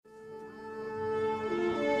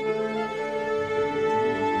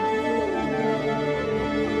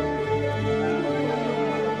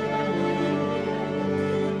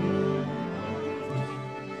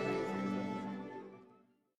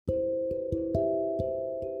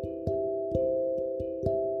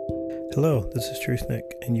Hello, this is Truth Nick,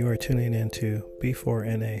 and you are tuning into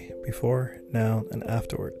B4NA, Before, Now, and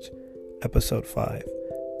Afterwards, Episode 5,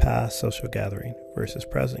 Past Social Gathering versus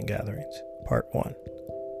Present Gatherings, Part 1.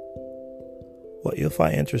 What you'll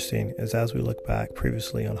find interesting is as we look back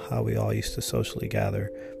previously on how we all used to socially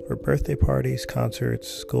gather for birthday parties, concerts,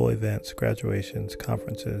 school events, graduations,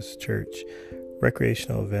 conferences, church,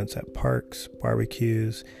 recreational events at parks,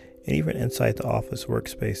 barbecues, and even inside the office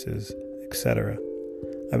workspaces, etc.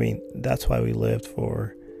 That's why we lived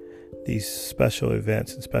for these special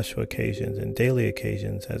events and special occasions and daily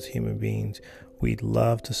occasions as human beings. We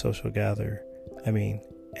love to social gather,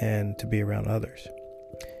 and to be around others.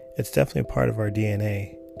 It's definitely a part of our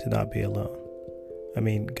DNA to not be alone.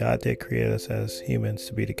 God did create us as humans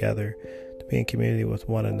to be together, to be in community with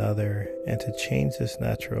one another, and to change this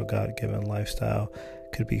natural God-given lifestyle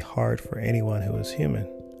could be hard for anyone who is human.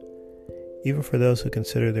 Even for those who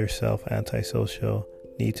consider themselves antisocial,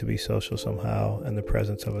 need to be social somehow in the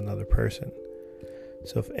presence of another person.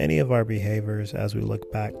 So if any of our behaviors as we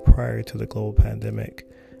look back prior to the global pandemic,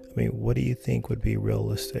 what do you think would be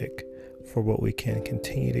realistic for what we can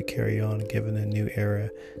continue to carry on given the new era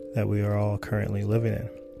that we are all currently living in?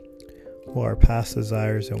 Will our past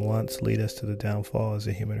desires and wants lead us to the downfall as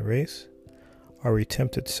a human race? Are we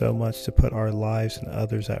tempted so much to put our lives and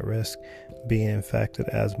others at risk, being infected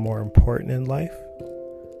as more important in life?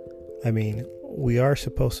 We are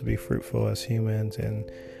supposed to be fruitful as humans, and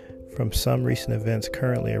from some recent events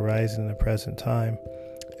currently arising in the present time,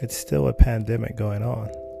 it's still a pandemic going on.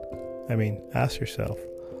 Ask yourself,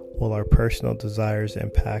 will our personal desires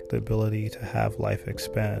impact the ability to have life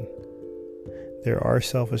expand? There are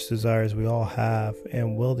selfish desires we all have,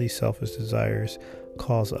 and will these selfish desires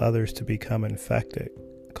cause others to become infected,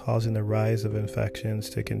 causing the rise of infections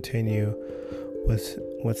to continue with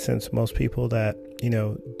since most people that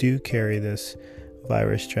do carry this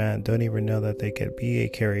virus strand don't even know that they could be a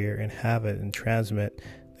carrier and have it and transmit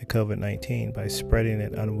the COVID-19 by spreading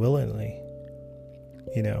it unwillingly.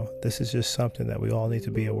 This is just something that we all need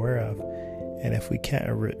to be aware of. And if we can't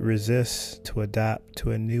resist to adapt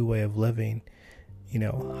to a new way of living,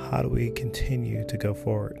 how do we continue to go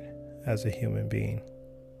forward as a human being?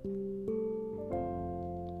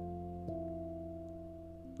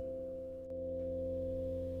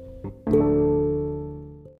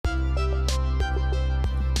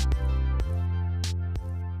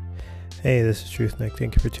 Hey, this is Truth Nick.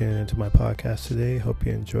 Thank you for tuning into my podcast today. Hope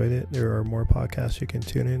you enjoyed it. There are more podcasts you can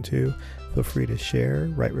tune into. Feel free to share,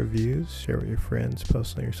 write reviews, share with your friends,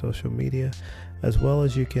 post on your social media, as well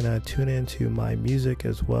as you can tune into my music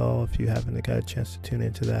as well. If you haven't got a chance to tune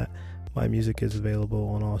into that, my music is available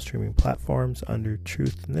on all streaming platforms under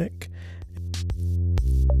Truth Nick.